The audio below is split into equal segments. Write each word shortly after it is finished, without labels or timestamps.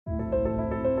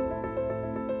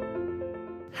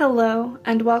Hello,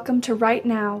 and welcome to Right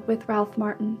Now with Ralph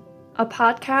Martin, a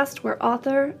podcast where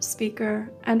author, speaker,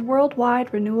 and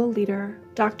worldwide renewal leader,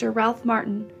 Dr. Ralph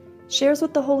Martin, shares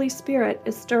what the Holy Spirit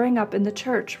is stirring up in the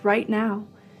church right now.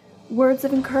 Words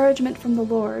of encouragement from the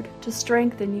Lord to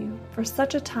strengthen you for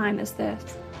such a time as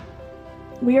this.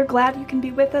 We are glad you can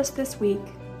be with us this week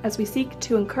as we seek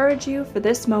to encourage you for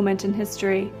this moment in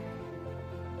history.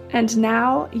 And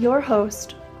now, your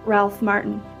host, Ralph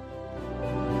Martin.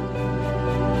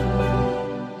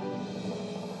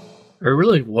 I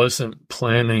really wasn't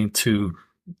planning to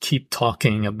keep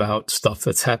talking about stuff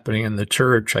that's happening in the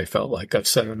church. I felt like I've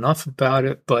said enough about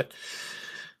it, but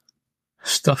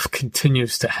stuff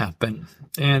continues to happen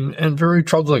and very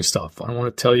troubling stuff. I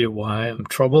want to tell you why I'm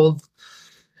troubled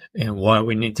and why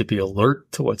we need to be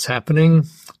alert to what's happening.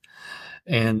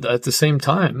 And at the same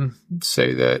time,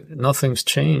 say that nothing's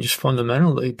changed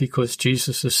fundamentally because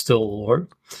Jesus is still Lord.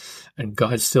 And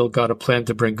God's still got a plan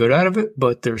to bring good out of it,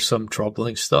 but there's some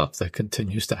troubling stuff that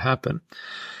continues to happen.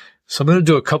 So I'm going to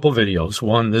do a couple videos,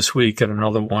 one this week and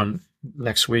another one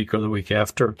next week or the week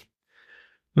after.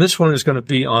 This one is going to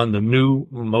be on the new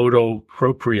motu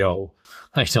proprio.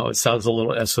 I know it sounds a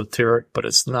little esoteric, but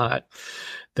it's not.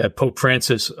 That Pope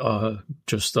Francis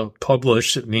just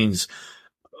published. It means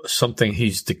something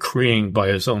he's decreeing by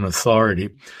his own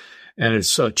authority. And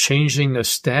it's changing the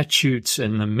statutes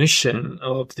and the mission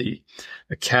of the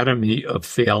Academy of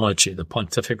Theology, the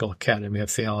Pontifical Academy of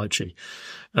Theology.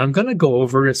 And I'm going to go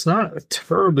over, it's not a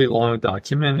terribly long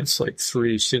document. It's like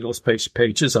 3 single-spaced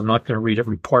pages. I'm not going to read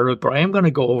every part of it, but I am going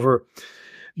to go over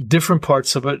different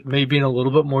parts of it, maybe in a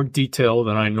little bit more detail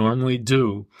than I normally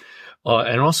do,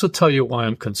 and also tell you why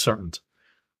I'm concerned,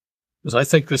 because I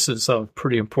think this is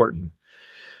pretty important.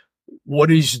 What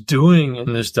he's doing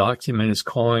in this document is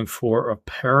calling for a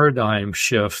paradigm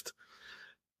shift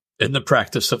in the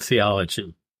practice of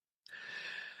theology.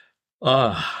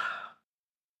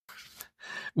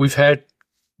 We've had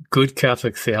good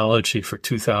Catholic theology for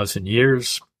 2,000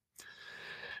 years.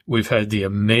 We've had the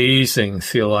amazing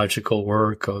theological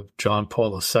work of John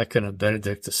Paul II and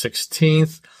Benedict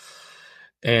XVI.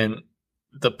 And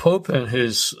the Pope and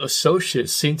his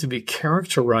associates seem to be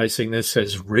characterizing this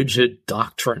as rigid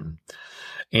doctrine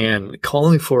and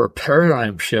calling for a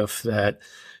paradigm shift that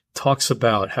talks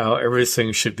about how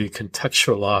everything should be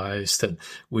contextualized and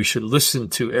we should listen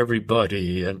to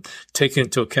everybody and take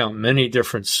into account many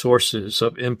different sources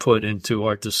of input into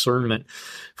our discernment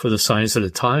for the signs of the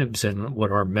times and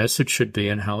what our message should be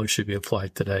and how it should be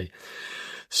applied today.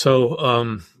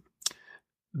 So,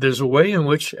 there's a way in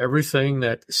which everything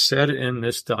that's said in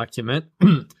this document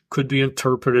could be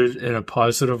interpreted in a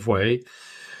positive way.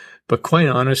 But quite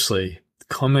honestly,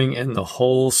 coming in the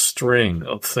whole string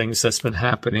of things that's been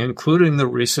happening, including the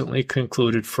recently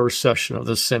concluded first session of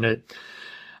the Synod,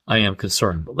 I am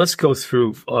concerned. But let's go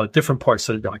through different parts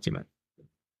of the document.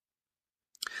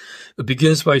 It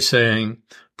begins by saying,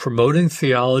 promoting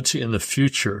theology in the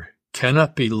future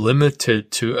cannot be limited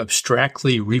to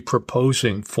abstractly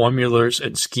reproposing formulas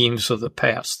and schemes of the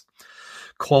past.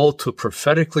 Called to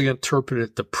prophetically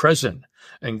interpret the present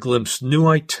and glimpse new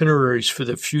itineraries for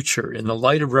the future in the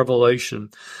light of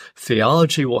revelation,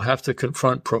 theology will have to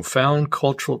confront profound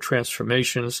cultural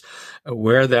transformations,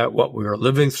 aware that what we are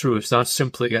living through is not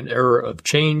simply an era of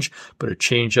change, but a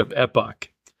change of epoch.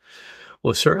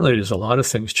 Well, certainly there's a lot of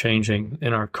things changing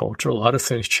in our culture, a lot of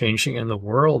things changing in the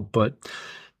world, but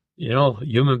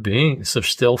human beings are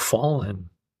still fallen.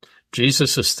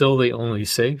 Jesus is still the only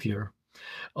Savior.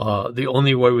 The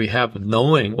only way we have of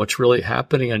knowing what's really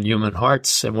happening in human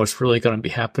hearts and what's really going to be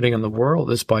happening in the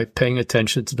world is by paying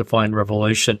attention to divine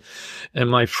revelation. And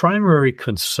my primary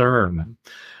concern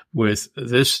with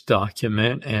this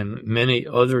document and many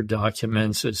other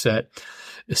documents is that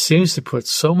it seems to put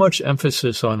so much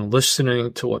emphasis on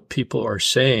listening to what people are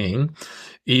saying,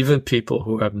 even people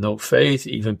who have no faith,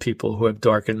 even people who have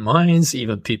darkened minds,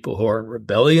 even people who are in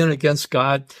rebellion against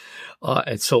God.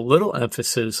 And so little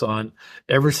emphasis on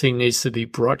everything needs to be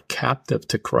brought captive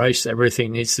to Christ.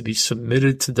 Everything needs to be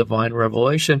submitted to divine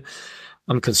revelation.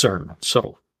 I'm concerned.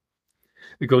 So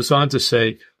it goes on to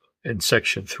say in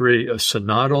section 3, a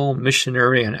synodal,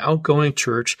 missionary, and outgoing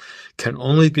church can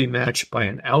only be matched by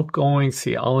an outgoing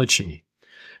theology.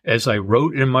 As I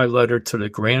wrote in my letter to the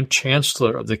Grand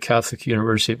Chancellor of the Catholic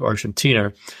University of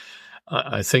Argentina,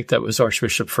 I think that was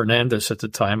Archbishop Fernandez at the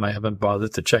time. I haven't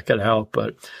bothered to check it out,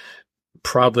 but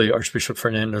probably Archbishop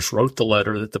Fernandez wrote the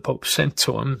letter that the Pope sent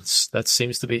to him. That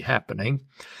seems to be happening.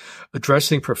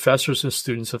 Addressing professors and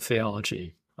students of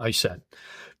theology, I said,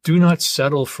 do not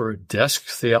settle for a desk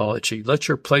theology. Let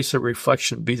your place of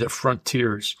reflection be the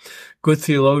frontiers. Good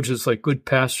theologians, like good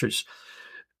pastors,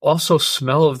 Also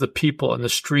smell of the people in the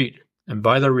street, and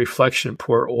by their reflection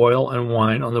pour oil and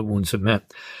wine on the wounds of men.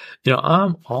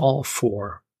 I'm all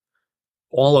for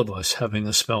all of us having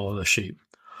the smell of the sheep.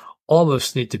 All of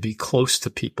us need to be close to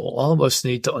people. All of us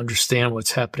need to understand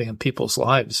what's happening in people's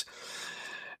lives.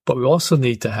 But we also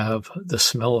need to have the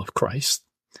smell of Christ.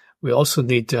 We also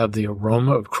need to have the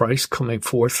aroma of Christ coming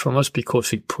forth from us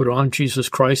because we put on Jesus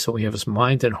Christ and we have his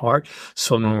mind and heart.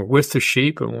 So when we're with the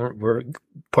sheep and we're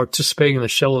participating in the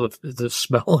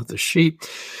smell of the sheep,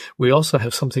 we also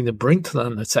have something to bring to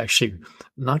them that's actually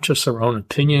not just their own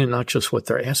opinion, not just what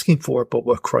they're asking for, but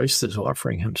what Christ is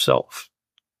offering himself.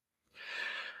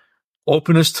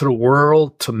 Openness to the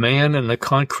world, to man, and the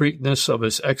concreteness of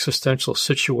his existential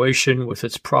situation with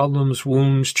its problems,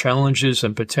 wounds, challenges,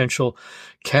 and potential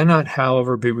cannot,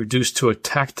 however, be reduced to a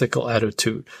tactical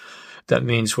attitude. That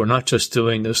means we're not just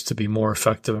doing this to be more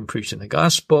effective in preaching the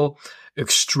gospel,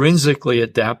 extrinsically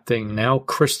adapting now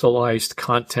crystallized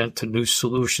content to new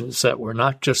solutions, that we're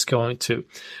not just going to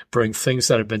bring things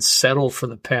that have been settled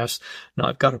from the past. Now,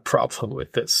 I've got a problem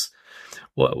with this.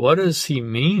 What does he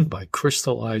mean by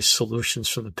crystallized solutions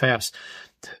from the past?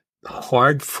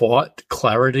 Hard-fought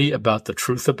clarity about the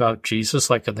truth about Jesus,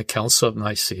 like in the Council of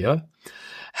Nicaea?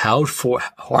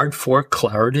 Hard-fought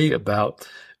clarity about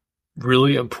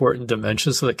really important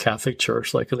dimensions of the Catholic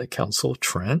Church, like in the Council of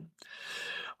Trent?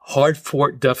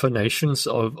 Hard-fought definitions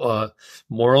of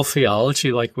moral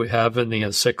theology, like we have in the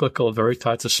encyclical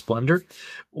Veritatis Splendor?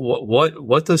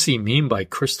 What does he mean by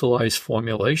crystallized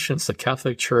formulations? The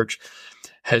Catholic Church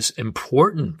has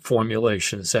important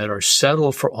formulations that are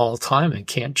settled for all time and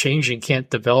can't change and can't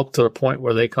develop to the point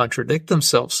where they contradict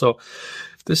themselves. So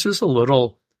this is a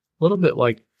little bit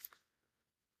like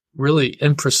really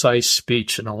imprecise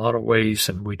speech in a lot of ways,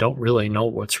 and we don't really know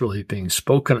what's really being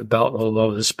spoken about,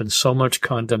 although there's been so much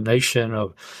condemnation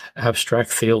of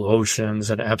abstract theologians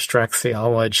and abstract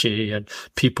theology, and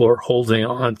people are holding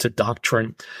on to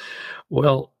doctrine.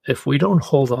 Well, if we don't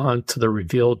hold on to the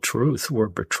revealed truth, we're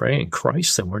betraying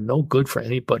Christ, and we're no good for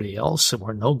anybody else, and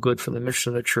we're no good for the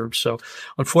mission of the church. So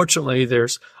unfortunately,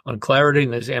 there's unclarity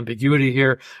and there's ambiguity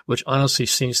here, which honestly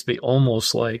seems to be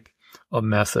almost like a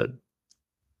method.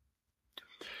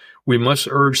 We must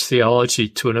urge theology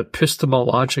to an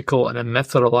epistemological and a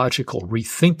methodological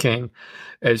rethinking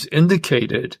as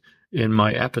indicated in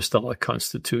my apostolic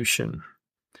constitution.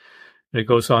 And it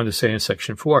goes on to say in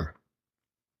section 4,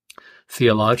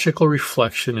 theological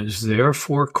reflection is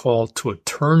therefore called to a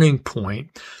turning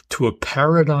point, to a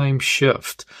paradigm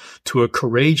shift, to a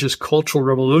courageous cultural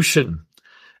revolution.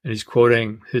 And he's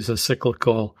quoting his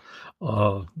encyclical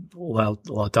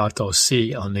Laudato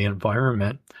Si on the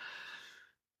environment.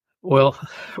 Well,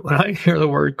 when I hear the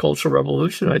word cultural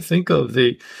revolution, I think of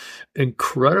the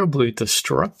incredibly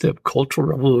destructive cultural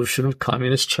revolution of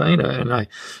communist China. And I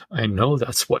know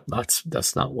that's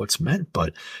not what's meant,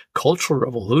 but cultural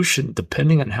revolution,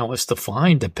 depending on how it's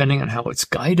defined, depending on how it's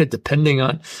guided, depending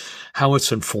on how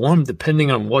it's informed, depending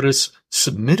on what it's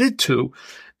submitted to,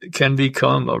 can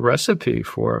become a recipe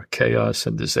for chaos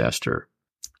and disaster.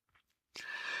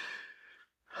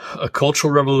 A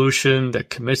cultural revolution that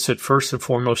commits it first and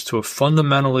foremost to a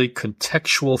fundamentally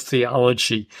contextual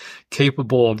theology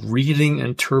capable of reading,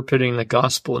 interpreting the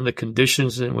gospel in the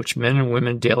conditions in which men and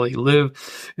women daily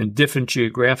live in different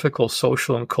geographical,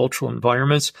 social, and cultural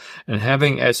environments, and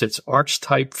having as its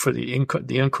archetype for the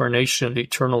incarnation of the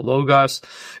eternal Logos,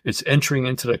 its entering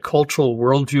into the cultural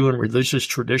worldview and religious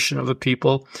tradition of a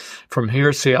people. From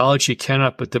here, theology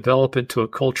cannot but develop into a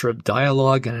culture of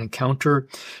dialogue and encounter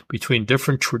between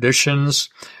different traditions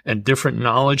and different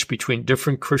knowledge between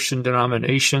different Christian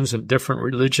denominations and different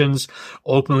religions,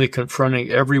 openly confronting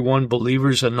everyone,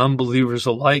 believers and unbelievers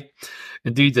alike.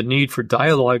 Indeed, the need for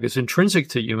dialogue is intrinsic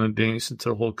to human beings and to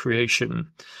the whole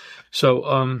creation.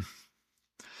 So,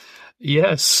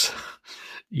 yes,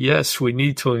 we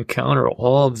need to encounter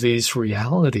all of these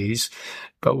realities,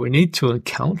 but we need to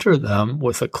encounter them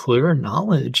with a clear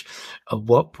knowledge of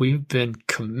what we've been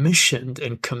commissioned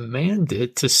and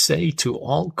commanded to say to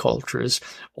all cultures,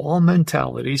 all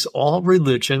mentalities, all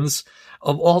religions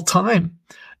of all time.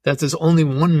 That there's only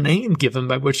one name given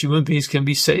by which human beings can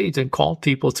be saved, and call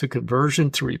people to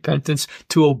conversion, to repentance,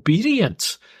 to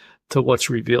obedience to what's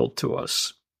revealed to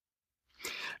us.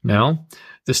 Now,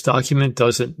 this document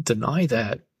doesn't deny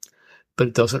that, but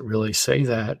it doesn't really say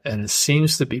that. And it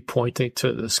seems to be pointing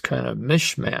to this kind of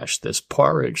mishmash, this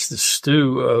porridge, this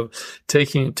stew of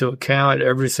taking into account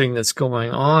everything that's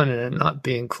going on and not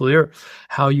being clear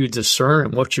how you discern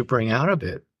and what you bring out of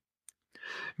it.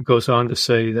 It goes on to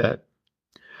say that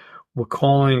we're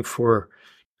calling for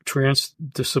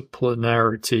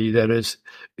transdisciplinarity, that is,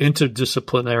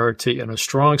 interdisciplinarity in a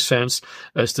strong sense,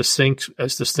 as distinct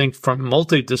from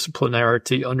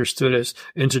multidisciplinarity, understood as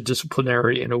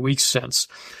interdisciplinary in a weak sense.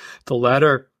 The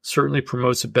latter certainly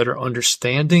promotes a better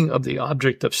understanding of the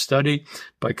object of study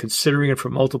by considering it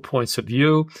from multiple points of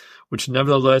view, which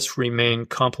nevertheless remain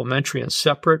complementary and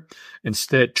separate.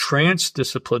 Instead,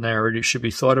 transdisciplinarity should be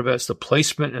thought of as the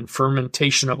placement and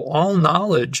fermentation of all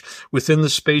knowledge within the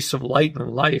space of light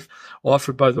and life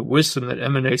offered by the wisdom that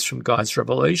emanates from God's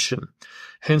revelation.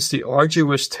 Hence, the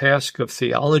arduous task of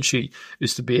theology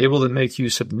is to be able to make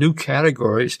use of new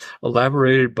categories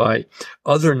elaborated by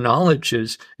other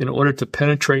knowledges in order to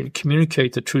penetrate and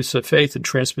communicate the truths of faith and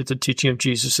transmit the teaching of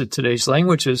Jesus in today's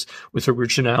languages with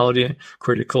originality and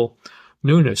critical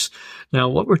newness. Now,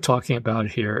 what we're talking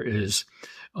about here is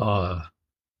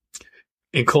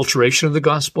enculturation of the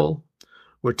gospel.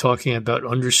 We're talking about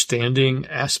understanding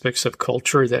aspects of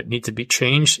culture that need to be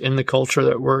changed in the culture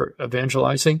that we're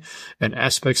evangelizing, and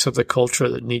aspects of the culture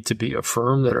that need to be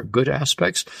affirmed that are good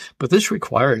aspects. But this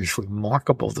requires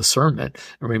remarkable discernment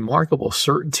and remarkable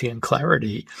certainty and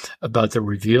clarity about the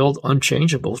revealed,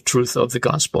 unchangeable truth of the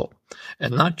gospel,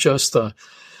 and not just a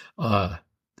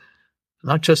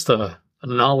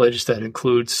knowledge that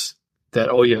includes that,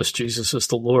 oh yes, Jesus is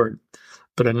the Lord,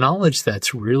 but a knowledge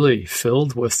that's really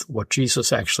filled with what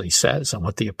Jesus actually says and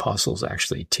what the apostles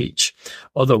actually teach.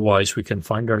 Otherwise, we can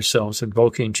find ourselves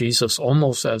invoking Jesus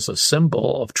almost as a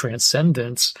symbol of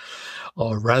transcendence,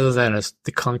 rather than as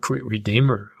the concrete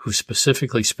Redeemer who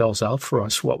specifically spells out for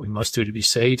us what we must do to be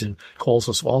saved and calls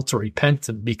us all to repent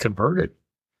and be converted.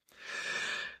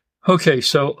 Okay,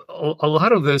 so a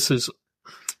lot of this is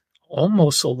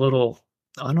almost a little,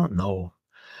 I don't know,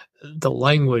 the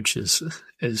language is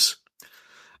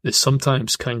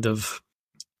sometimes kind of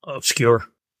obscure.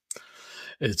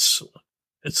 It's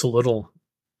a little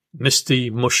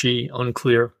misty, mushy,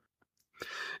 unclear.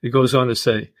 It goes on to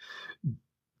say,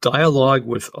 dialogue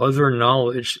with other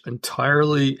knowledge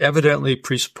evidently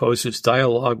presupposes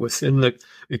dialogue within the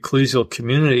ecclesial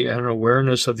community and an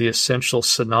awareness of the essential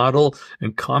synodal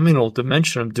and communal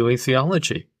dimension of doing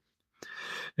theology.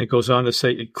 It goes on to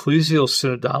say, ecclesial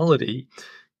synodality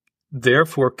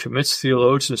therefore commits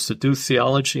theologians to do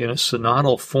theology in a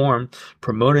synodal form,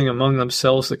 promoting among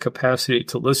themselves the capacity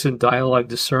to listen, dialogue,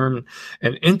 discern,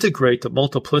 and integrate the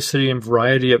multiplicity and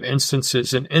variety of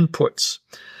instances and inputs.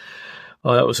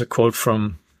 That was a quote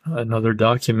from another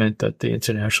document that the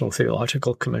International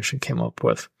Theological Commission came up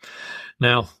with.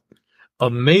 Now, a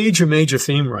major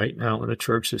theme right now in the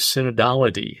church is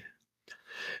synodality,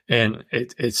 and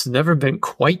it's never been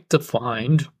quite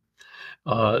defined.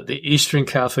 The Eastern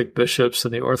Catholic bishops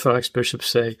and the Orthodox bishops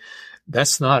say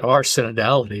that's not our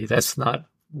synodality. That's not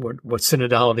what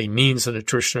synodality means in the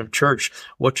tradition of church.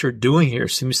 What you're doing here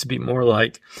seems to be more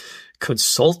like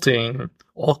consulting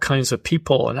all kinds of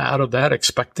people, and out of that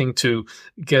expecting to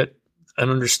get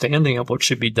an understanding of what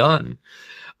should be done.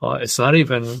 It's not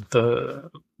even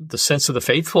the sense of the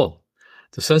faithful.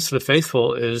 The sense of the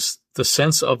faithful is the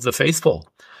sense of the faithful.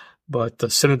 But the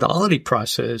synodality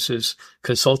process is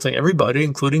consulting everybody,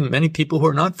 including many people who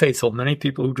are not faithful, many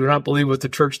people who do not believe what the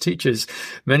church teaches,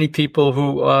 many people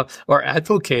who are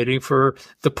advocating for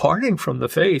departing from the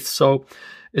faith. So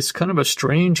it's kind of a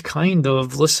strange kind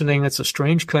of listening. It's a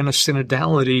strange kind of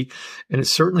synodality, and it's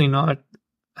certainly not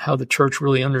how the church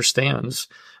really understands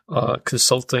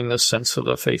consulting the sense of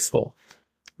the faithful,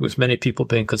 with many people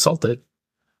being consulted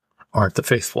aren't the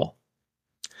faithful.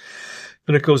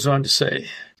 And it goes on to say,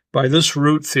 by this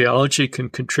route, theology can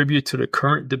contribute to the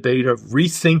current debate of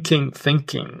rethinking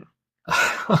thinking.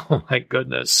 Oh my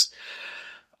goodness.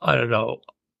 I don't know.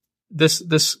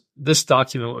 This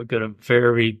document would get a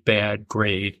very bad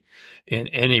grade in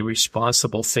any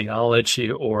responsible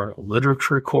theology or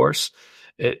literature course.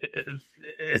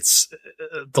 It's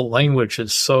the language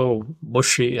is so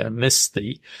mushy and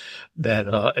misty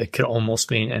that it can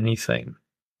almost mean anything.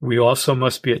 We also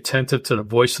must be attentive to the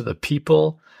voice of the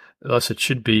people. Thus, it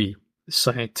should be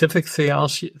scientific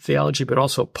theology, but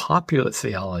also popular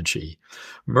theology,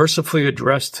 mercifully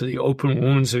addressed to the open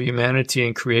wounds of humanity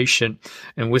and creation,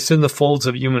 and within the folds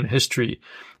of human history,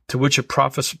 to which it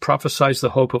prophesies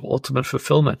the hope of ultimate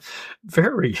fulfillment.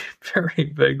 Very, very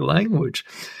big language.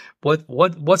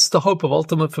 What's the hope of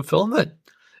ultimate fulfillment?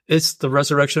 It's the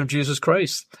resurrection of Jesus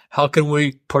Christ. How can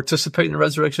we participate in the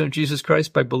resurrection of Jesus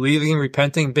Christ? By believing,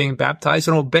 repenting, being baptized,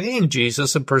 and obeying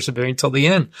Jesus and persevering till the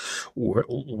end.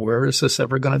 Where is this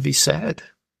ever going to be said?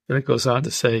 Then it goes on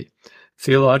to say,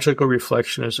 theological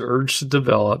reflection is urged to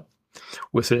develop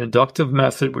with an inductive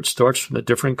method which starts from the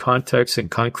different contexts and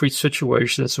concrete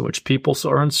situations in which people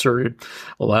are inserted,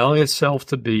 allowing itself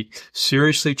to be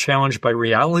seriously challenged by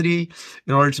reality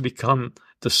in order to become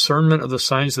discernment of the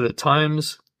signs of the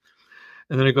times.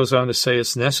 And then it goes on to say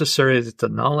it's necessary that the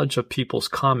knowledge of people's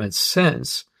common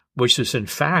sense, which is in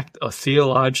fact a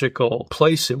theological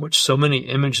place in which so many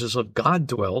images of God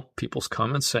dwell, people's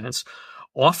common sense,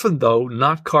 often though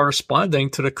not corresponding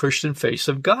to the Christian face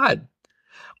of God.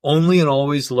 Only and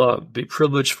always love, be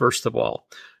privileged first of all.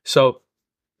 So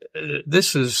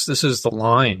this is the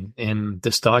line in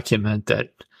this document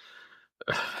that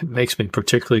makes me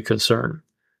particularly concerned.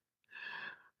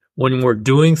 When we're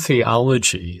doing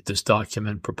theology, this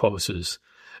document proposes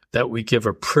that we give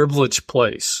a privileged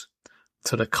place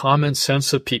to the common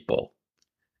sense of people,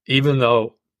 even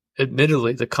though,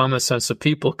 admittedly, the common sense of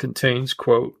people contains,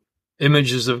 quote,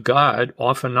 images of God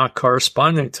often not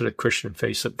corresponding to the Christian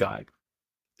face of God.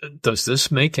 Does this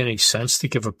make any sense to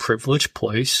give a privileged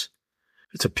place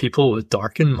to people with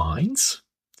darkened minds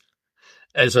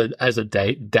as a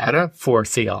data for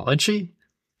theology?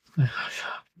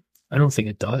 I don't think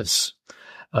it does.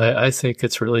 I think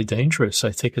it's really dangerous.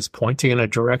 I think it's pointing in a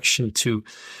direction to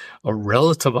a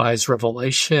relativized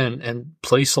revelation and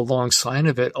place alongside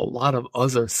of it a lot of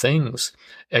other things,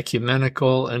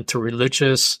 ecumenical,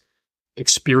 interreligious,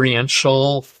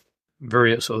 experiential,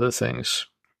 various other things.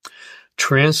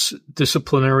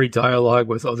 Transdisciplinary dialogue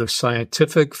with other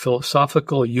scientific,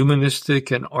 philosophical,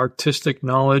 humanistic, and artistic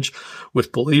knowledge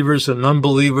with believers and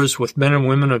unbelievers, with men and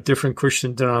women of different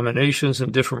Christian denominations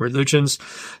and different religions.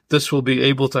 This will be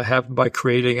able to happen by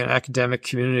creating an academic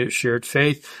community of shared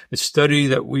faith, a study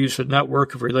that weaves a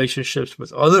network of relationships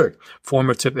with other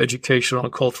formative educational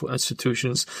and cultural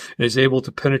institutions, and is able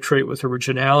to penetrate with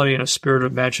originality and a spirit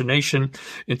of imagination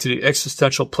into the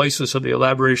existential places of the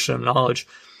elaboration of knowledge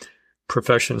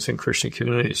professions and Christian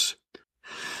communities.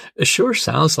 It sure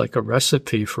sounds like a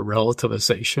recipe for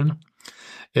relativization.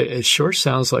 It sure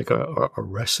sounds like a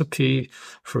recipe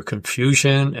for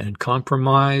confusion and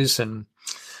compromise and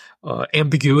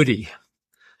ambiguity.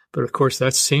 But of course,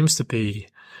 that seems to be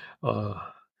a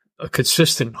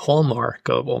consistent hallmark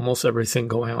of almost everything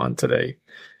going on today,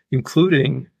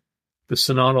 including the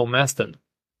synodal method.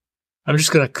 I'm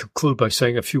just going to conclude by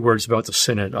saying a few words about the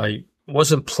Synod. I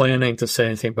wasn't planning to say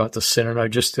anything about the Synod. I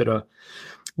just did a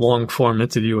long-form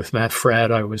interview with Matt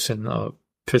Fradd. I was in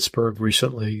Pittsburgh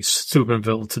recently,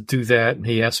 Steubenville, to do that, and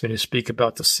he asked me to speak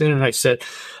about the Synod. I said,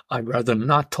 I'd rather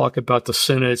not talk about the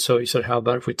Synod. So he said, how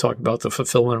about if we talk about the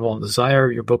fulfillment of all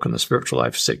desire, your book on the spiritual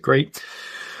life? I said, great.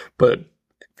 But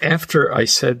after I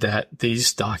said that,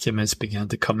 these documents began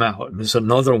to come out. And there's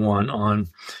another one on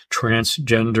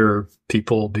transgender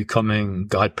people becoming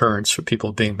godparents for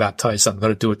people being baptized. I'm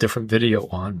going to do a different video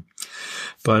on.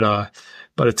 But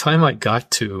by the time I got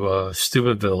to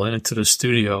Steubenville and into the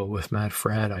studio with Matt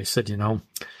Fradd, I said,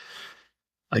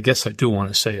 I guess I do want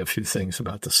to say a few things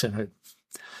about the Synod,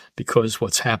 because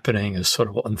what's happening is sort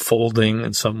of unfolding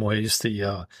in some ways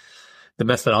the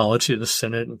methodology of the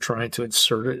Synod and trying to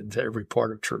insert it into every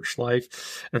part of church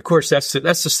life. And of course, that's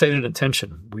the stated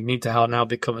intention. We need to now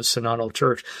become a synodal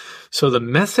church. So the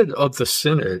method of the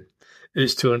Synod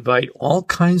is to invite all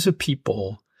kinds of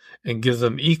people and give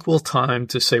them equal time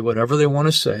to say whatever they want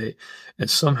to say, and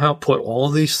somehow put all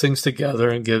these things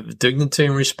together and give dignity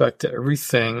and respect to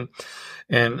everything,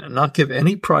 and not give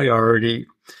any priority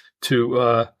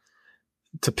to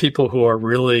people who are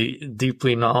really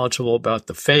deeply knowledgeable about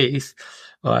the faith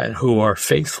and who are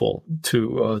faithful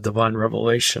to divine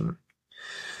revelation.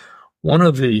 One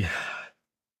of the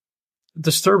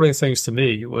disturbing things to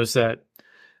me was that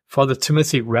Father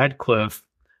Timothy Radcliffe,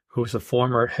 who was a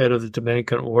former head of the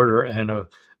Dominican order and a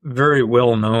very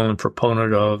well-known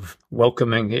proponent of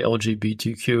welcoming the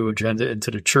LGBTQ agenda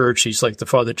into the church, he's like the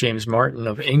Father James Martin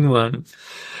of England,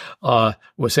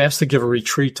 was asked to give a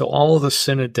retreat to all of the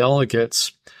Synod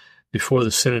delegates before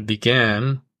the Synod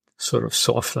began, sort of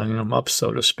softening them up,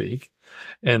 so to speak.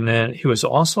 And then he was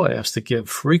also asked to give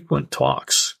frequent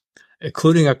talks,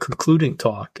 including a concluding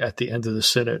talk at the end of the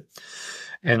Synod,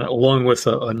 and along with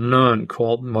a nun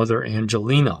called Mother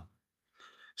Angelina.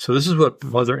 So this is what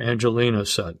Mother Angelina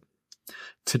said.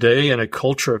 Today, in a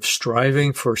culture of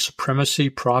striving for supremacy,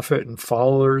 profit, and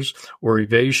followers or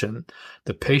evasion,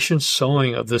 the patient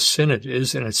sowing of the Synod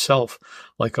is in itself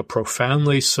like a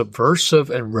profoundly subversive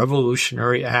and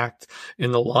revolutionary act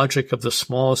in the logic of the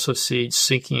smallest of seeds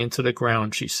sinking into the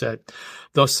ground, she said.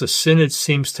 Thus, the Synod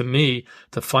seems to me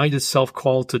to find itself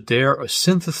called to dare a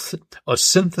synthesis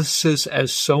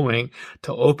as sowing,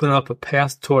 to open up a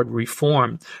path toward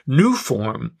reform, new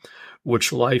form,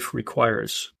 which life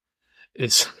requires.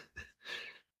 It's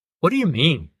What do you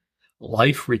mean?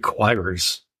 Life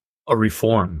requires a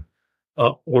reform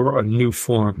or a new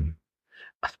form.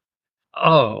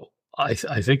 Oh, I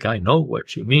think I know what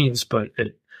she means, but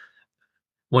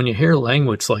when you hear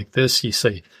language like this, you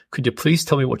say, could you please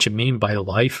tell me what you mean by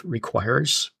life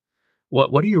requires?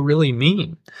 What do you really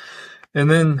mean? And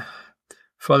then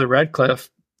Father Radcliffe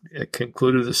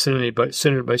concluded the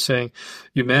synod by saying,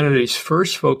 humanity's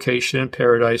first vocation in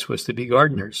paradise was to be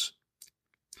gardeners.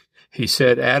 He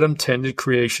said, Adam tended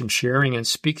creation, sharing and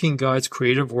speaking God's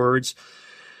creative words,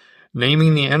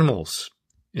 naming the animals.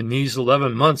 In these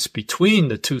 11 months between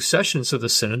the two sessions of the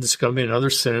synod, there's going to be another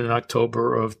synod in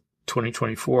October of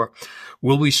 2024,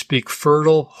 will we speak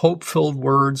fertile, hope-filled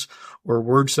words or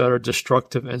words that are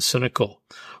destructive and cynical?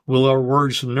 Will our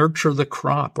words nurture the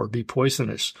crop or be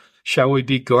poisonous? Shall we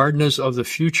be gardeners of the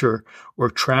future or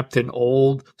trapped in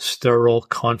old, sterile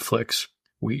conflicts?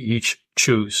 We each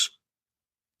choose.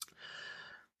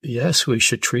 Yes, we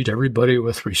should treat everybody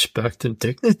with respect and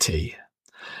dignity.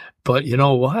 But you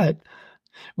know what?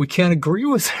 We can't agree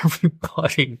with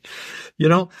everybody. You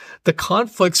know, the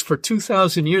conflicts for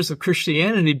 2,000 years of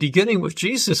Christianity, beginning with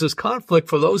Jesus' conflict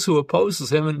for those who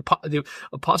opposes him, and the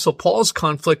Apostle Paul's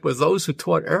conflict with those who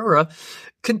taught error,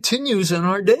 continues in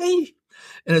our day.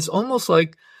 And it's almost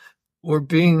like we're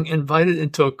being invited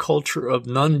into a culture of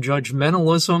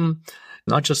non-judgmentalism,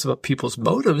 not just about people's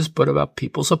motives, but about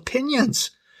people's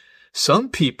opinions. Some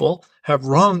people have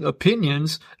wrong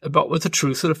opinions about what the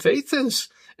truth of the faith is.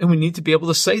 And we need to be able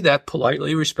to say that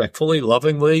politely, respectfully,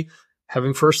 lovingly,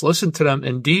 having first listened to them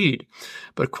indeed.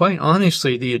 But quite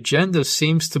honestly, the agenda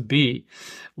seems to be,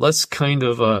 let's kind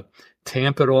of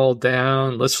tamp it all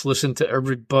down. Let's listen to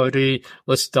everybody.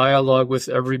 Let's dialogue with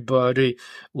everybody.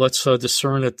 Let's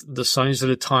discern the signs of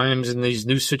the times in these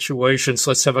new situations.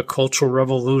 Let's have a cultural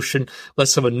revolution.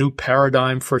 Let's have a new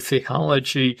paradigm for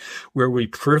theology where we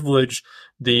privilege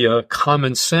the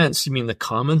common sense. You mean the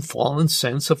common fallen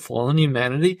sense of fallen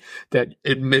humanity that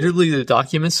admittedly the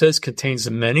document says contains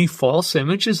many false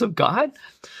images of God?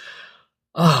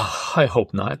 Oh, I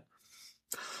hope not.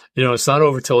 You know, it's not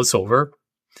over till it's over.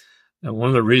 And one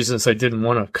of the reasons I didn't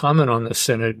want to comment on the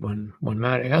synod when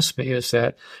Matt asked me is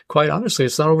that, quite honestly,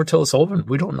 it's not over till it's over.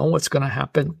 We don't know what's going to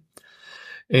happen.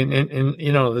 And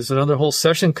you know, there's another whole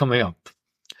session coming up.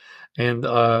 And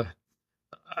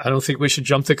I don't think we should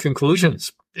jump to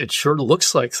conclusions. It sure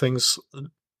looks like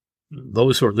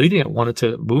those who are leading it wanted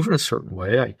to move in a certain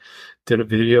way. I did a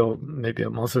video maybe a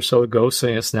month or so ago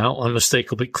saying it's now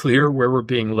unmistakably clear where we're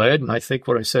being led. And I think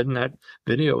what I said in that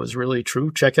video is really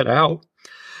true. Check it out.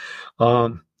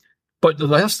 But the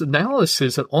last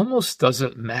analysis, it almost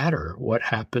doesn't matter what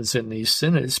happens in these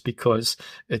synods because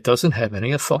it doesn't have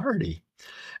any authority.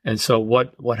 And so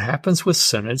what happens with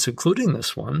synods, including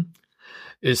this one,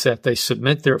 is that they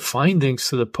submit their findings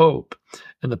to the Pope,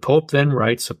 and the Pope then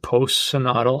writes a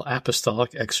post-synodal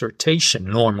apostolic exhortation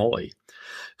normally.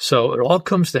 So it all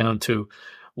comes down to,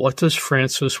 what does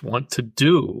Francis want to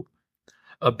do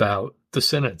about the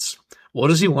synods? What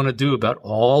does he want to do about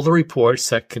all the reports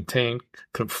that contain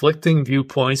conflicting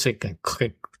viewpoints and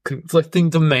conflicting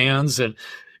demands and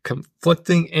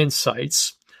conflicting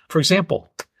insights? For example,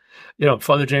 you know,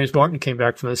 Father James Martin came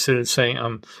back from the synod saying,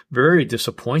 I'm very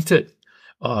disappointed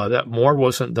that more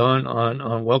wasn't done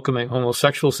on welcoming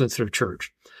homosexuals into the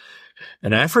church.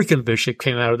 An African bishop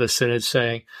came out of the synod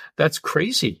saying, that's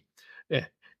crazy.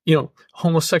 You know,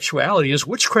 homosexuality is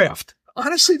witchcraft.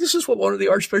 Honestly, this is what one of the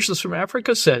archbishops from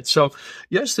Africa said. So,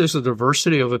 yes, there's a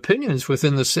diversity of opinions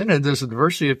within the synod. There's a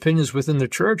diversity of opinions within the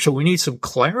church. So we need some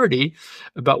clarity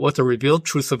about what the revealed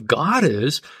truth of God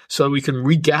is so we can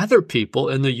regather people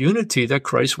in the unity that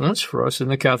Christ wants for us in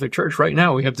the Catholic Church. Right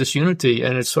now, we have this unity,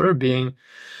 and it's sort of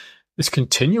it's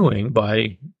continuing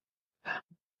by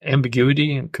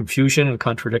ambiguity and confusion and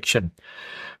contradiction.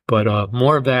 But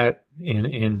more of that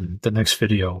in the next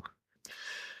video.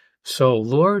 So,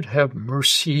 Lord, have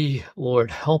mercy. Lord,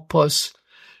 help us.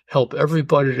 Help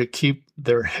everybody to keep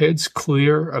their heads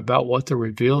clear about what the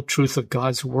revealed truth of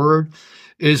God's Word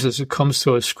is as it comes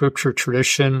to a scripture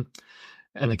tradition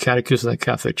and the Catechism of the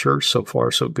Catholic Church. So far,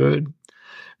 so good.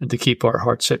 And to keep our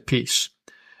hearts at peace.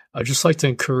 I'd just like to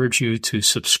encourage you to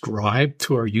subscribe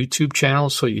to our YouTube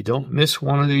channel so you don't miss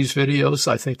one of these videos.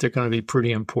 I think they're going to be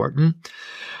pretty important.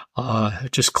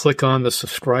 Just click on the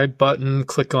subscribe button,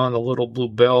 click on the little blue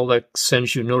bell that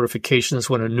sends you notifications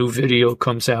when a new video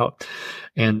comes out.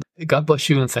 And God bless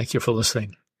you and thank you for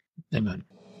listening. Amen.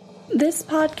 This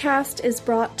podcast is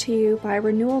brought to you by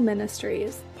Renewal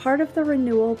Ministries, part of the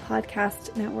Renewal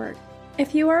Podcast Network.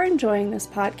 If you are enjoying this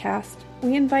podcast,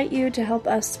 we invite you to help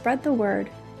us spread the word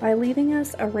by leaving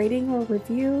us a rating or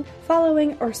review,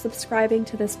 following or subscribing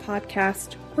to this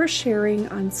podcast, or sharing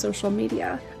on social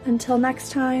media. Until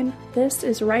next time, this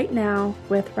is Right Now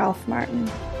with Ralph Martin.